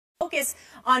focus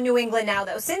on New England now,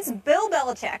 though. Since Bill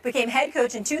Belichick became head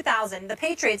coach in 2000, the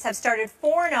Patriots have started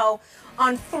 4-0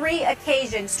 on 3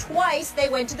 occasions. Twice they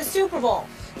went to the Super Bowl.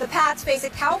 The Pats face a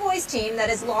Cowboys team that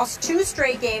has lost 2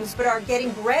 straight games but are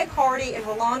getting Greg Hardy and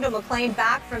Rolando McClain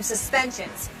back from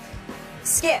suspensions.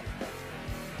 Skip,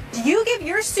 do you give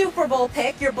your Super Bowl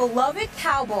pick, your beloved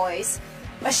Cowboys,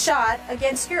 a shot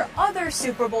against your other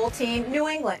Super Bowl team, New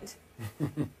England?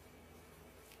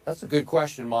 That's a good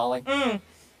question, Molly.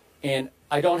 And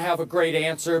I don't have a great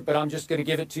answer, but I'm just going to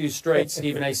give it to you straight,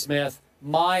 Stephen A. Smith.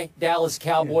 My Dallas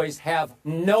Cowboys have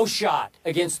no shot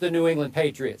against the New England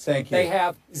Patriots. Thank you. They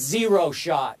have 0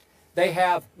 shot. They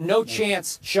have no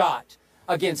chance shot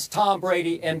against Tom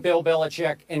Brady and Bill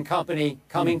Belichick and company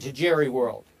coming to Jerry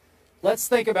World. Let's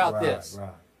think about this.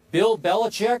 Bill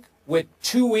Belichick with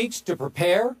 2 weeks to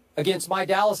prepare against my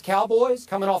Dallas Cowboys,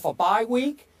 coming off a bye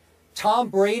week. Tom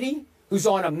Brady, who's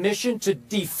on a mission to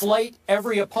deflate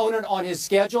every opponent on his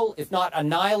schedule, if not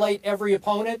annihilate every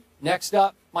opponent. Next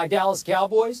up, my Dallas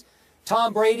Cowboys.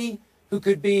 Tom Brady, who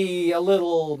could be a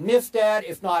little miffed at,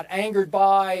 if not angered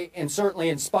by, and certainly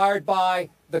inspired by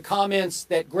the comments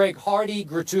that Greg Hardy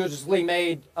gratuitously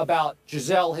made about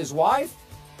Giselle, his wife.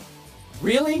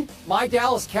 Really? My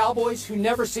Dallas Cowboys, who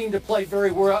never seemed to play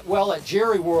very well at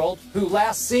Jerry World, who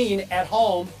last seen at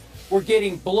home were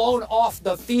getting blown off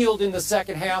the field in the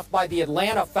second half by the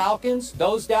Atlanta Falcons,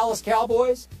 those Dallas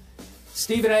Cowboys?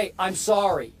 Stephen A., I'm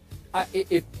sorry.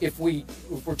 If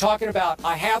we're talking about,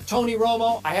 I have Tony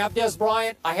Romo, I have Des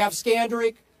Bryant, I have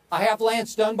Skandrick, I have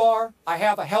Lance Dunbar, I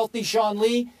have a healthy Sean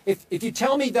Lee. If you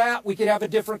tell me that, we could have a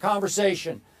different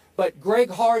conversation. But Greg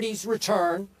Hardy's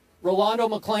return, Rolando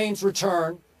McClain's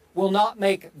return, will not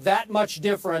make that much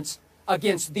difference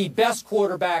against the best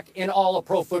quarterback in all of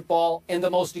pro football and the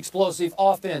most explosive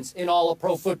offense in all of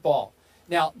pro football.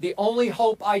 Now, the only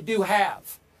hope I do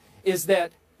have is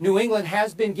that New England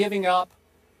has been giving up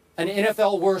an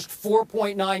NFL worst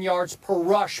 4.9 yards per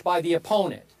rush by the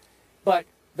opponent. But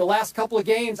the last couple of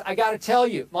games, I got to tell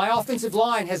you, my offensive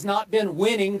line has not been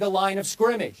winning the line of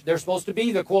scrimmage. They're supposed to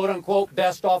be the quote-unquote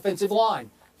best offensive line.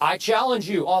 I challenge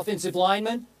you, offensive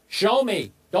linemen, show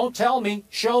me, don't tell me,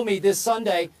 show me this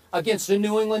Sunday against a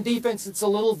New England defense that's a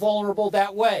little vulnerable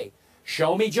that way.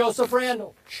 Show me Joseph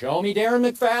Randle. Show me Darren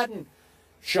McFadden.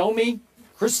 Show me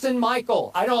Kristen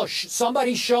Michael. I don't know,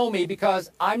 somebody show me, because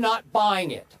I'm not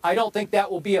buying it. I don't think that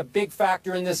will be a big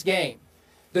factor in this game.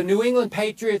 The New England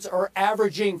Patriots are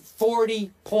averaging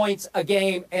 40 points a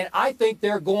game, and I think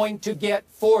they're going to get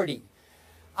 40.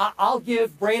 I'll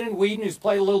give Brandon Weeden, who's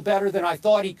played a little better than I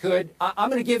thought he could, I'm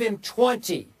going to give him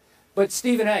 20. But,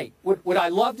 Stephen A., would I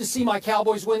love to see my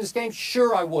Cowboys win this game?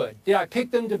 Sure I would. Did I pick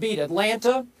them to beat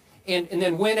Atlanta and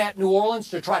then win at New Orleans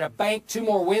to try to bank 2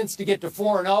 more wins to get to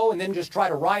 4-0 and then just try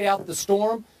to ride out the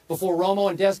storm before Romo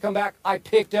and Des come back? I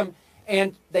picked them,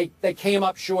 and they came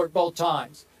up short both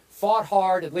times. Fought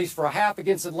hard, at least for a half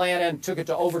against Atlanta, and took it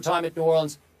to overtime at New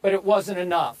Orleans, but it wasn't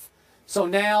enough. So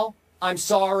now, I'm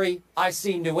sorry, I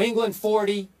see New England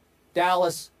 40,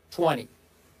 Dallas 20.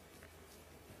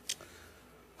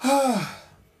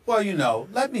 Well, you know,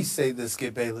 let me say this,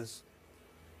 Skip Bayless.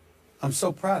 I'm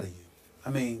so proud of you. I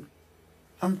mean,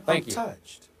 I'm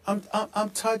touched. I'm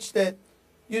touched that,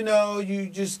 you know, you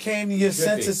just came to your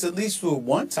senses at least with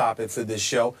one topic for this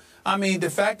show. I mean, the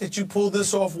fact that you pull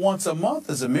this off once a month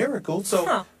is a miracle.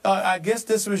 So I guess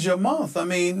this was your month. I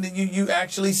mean, you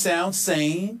actually sound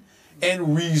sane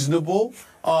and reasonable.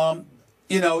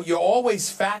 You know, you're always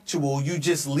factual. You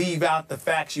just leave out the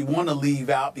facts you want to leave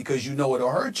out because you know it'll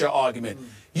hurt your argument.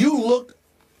 You looked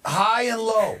high and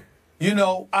low, you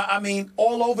know, I mean,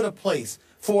 all over the place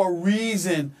for a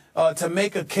reason to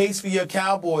make a case for your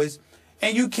Cowboys.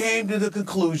 And you came to the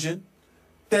conclusion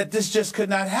that this just could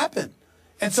not happen.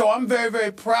 And so I'm very,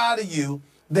 very proud of you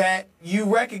that you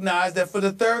recognize that for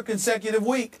the 3rd consecutive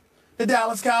week, the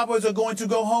Dallas Cowboys are going to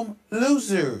go home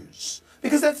losers.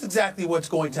 Because that's exactly what's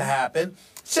going to happen.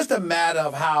 It's just a matter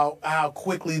of how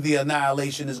quickly the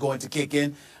annihilation is going to kick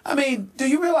in. I mean, do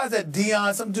you realize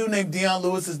that some dude named Dion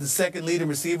Lewis is the 2nd leading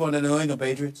receiver on the New England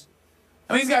Patriots?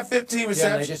 I mean, he's got 15 receptions.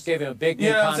 Yeah, they just gave him a big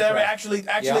new contract. You know what I'm saying?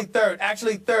 Actually third.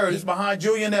 Actually third is behind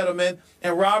Julian Edelman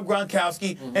and Rob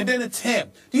Gronkowski, and then it's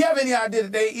him. Do you have any idea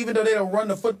that even though they don't run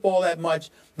the football that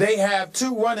much, they have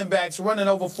 2 running backs running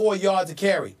over 4 yards a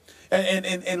carry, and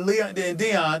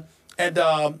Dion and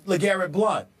LeGarrette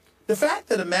Blount. The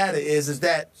fact of the matter is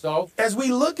that as we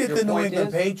look at the New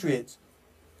England Patriots,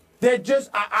 they're just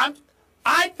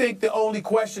I think the only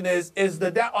question is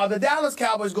are the Dallas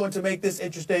Cowboys going to make this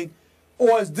interesting,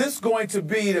 or is this going to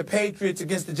be the Patriots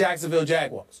against the Jacksonville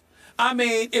Jaguars? I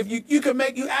mean, if you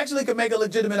actually could make a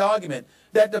legitimate argument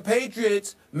that the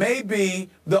Patriots may be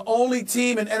the only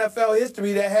team in NFL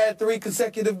history that had 3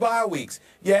 consecutive bye weeks.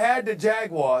 You had the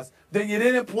Jaguars, then you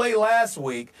didn't play last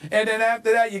week, and then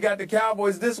after that you got the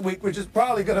Cowboys this week, which is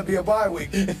probably going to be a bye week.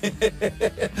 I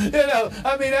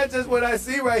mean, that's just what I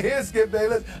see right here, Skip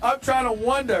Bayless. I'm trying to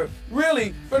wonder,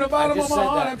 really, from the bottom of my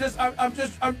heart, I'm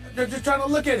just trying to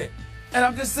look at it, and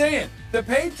I'm just saying, the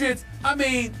Patriots, I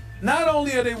mean, not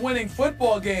only are they winning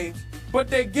football games, but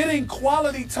they're getting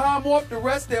quality time off to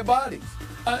rest their bodies.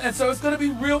 And so it's going to be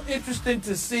real interesting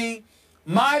to see.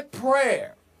 My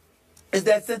prayer is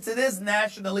that since it is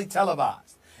nationally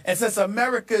televised, and since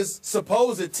America's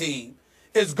supposed team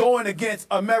is going against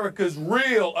America's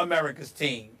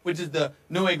team, which is the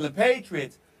New England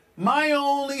Patriots, my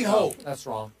only hope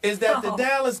is that the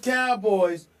Dallas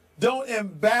Cowboys don't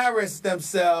embarrass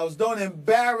themselves, don't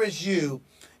embarrass you,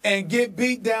 and get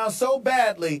beat down so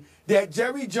badly that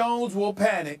Jerry Jones will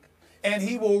panic and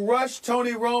he will rush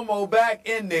Tony Romo back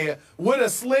in there with a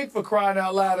sling, for crying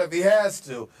out loud, if he has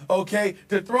to, okay,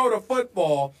 to throw the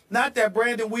football. Not that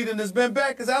Brandon Whedon has been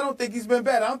bad, because I don't think he's been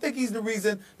bad. I don't think he's the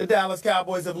reason the Dallas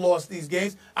Cowboys have lost these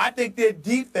games. I think their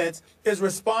defense is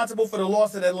responsible for the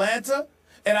loss at Atlanta,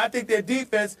 and I think their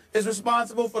defense is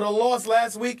responsible for the loss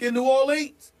last week in New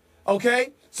Orleans,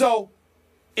 okay? So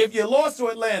if you lost to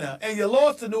Atlanta and you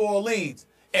lost to New Orleans,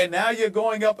 and now you're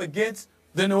going up against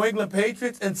the New England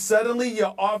Patriots, and suddenly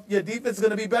your defense is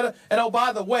going to be better. And oh,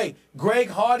 by the way, Greg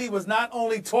Hardy was not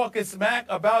only talking smack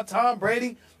about Tom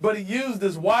Brady, but he used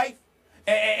his wife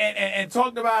and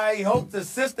talked about how he hopes his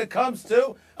sister comes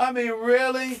too. I mean,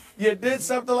 really? You did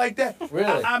something like that?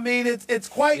 Really? I mean, it's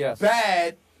quite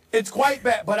bad. It's quite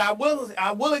bad. But I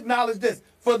will acknowledge this.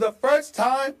 For the first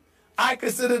time, I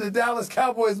consider the Dallas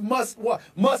Cowboys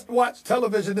must-watch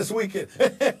television this weekend.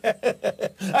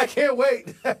 I can't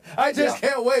wait. I just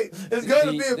can't wait. It's going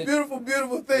to be a beautiful,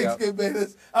 beautiful thing, Skip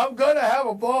Bayless. I'm going to have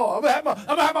a ball. I'm going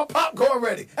to have my popcorn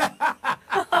ready. I'm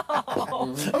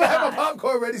going to have my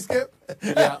popcorn ready, Skip.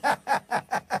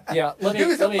 Yeah. Let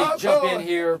me jump in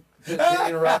here to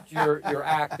interrupt your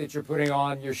act that you're putting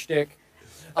on, your shtick.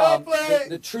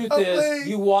 The truth is,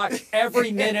 you watch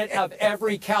every minute of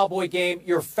every Cowboy game.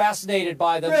 You're fascinated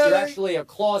by them. You're actually a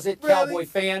closet Cowboy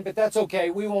fan, but that's okay.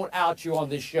 We won't out you on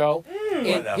this show.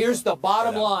 And here's the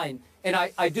bottom line. And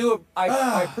I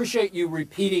appreciate you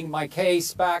repeating my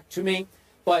case back to me,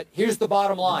 but here's the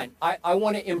bottom line. I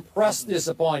want to impress this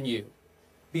upon you.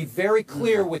 Be very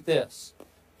clear with this.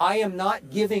 I am not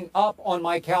giving up on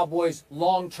my Cowboys'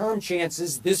 long-term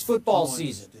chances this football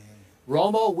season.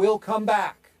 Romo will come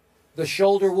back. The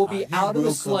shoulder will be out of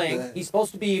the sling. He's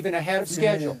supposed to be even ahead of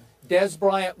schedule. Des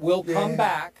Bryant will come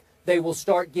back. They will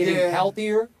start getting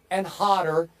healthier and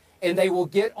hotter, and they will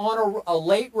get on a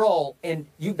late roll. And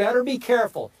you better be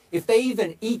careful. If they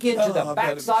even eke into the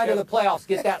backside of the playoffs,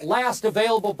 get that last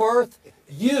available berth,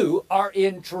 you are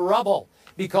in trouble,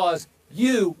 because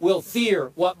you will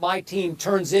fear what my team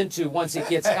turns into once it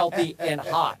gets healthy and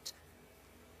hot.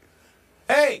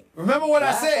 Hey, remember what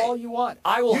I said? That's all you want.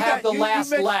 I will have the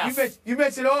last laugh. You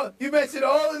mentioned all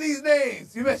of these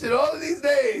names. You mentioned all of these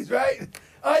names, right?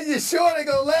 Are you sure they're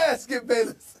going to last, Skip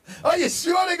Bayless? Are you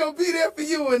sure they're going to be there for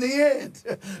you in the end?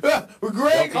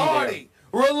 Greg Hardy,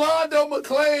 Rolando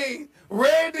McClain,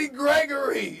 Randy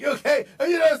Gregory, okay?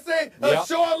 You know what I'm saying?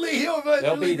 Sean Lee, he'll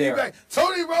eventually be back.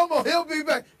 Tony Romo, he'll be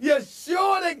back. You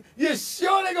sure they're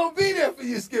going to be there for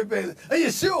you, Skip Bayless? Are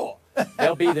you sure?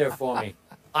 They'll be there for me.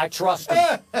 I trust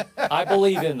them. I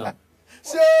believe in them.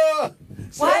 Sure.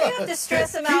 Why do you have to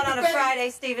stress them out on a Friday,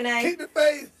 Stephen A? Keep the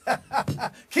faith.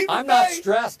 I'm not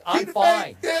stressed. I'm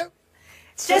fine.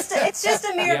 It's just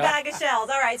a mere bag of shells.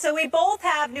 All right, so we both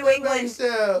have New England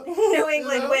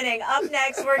winning. Up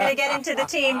next, we're going to get into the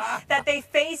team that they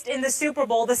faced in the Super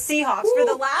Bowl, the Seahawks. For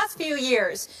the last few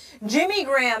years, Jimmy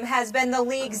Graham has been the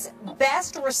league's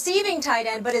best receiving tight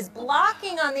end, but his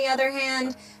blocking, on the other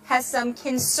hand, has some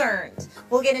concerns.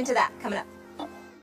 We'll get into that coming up.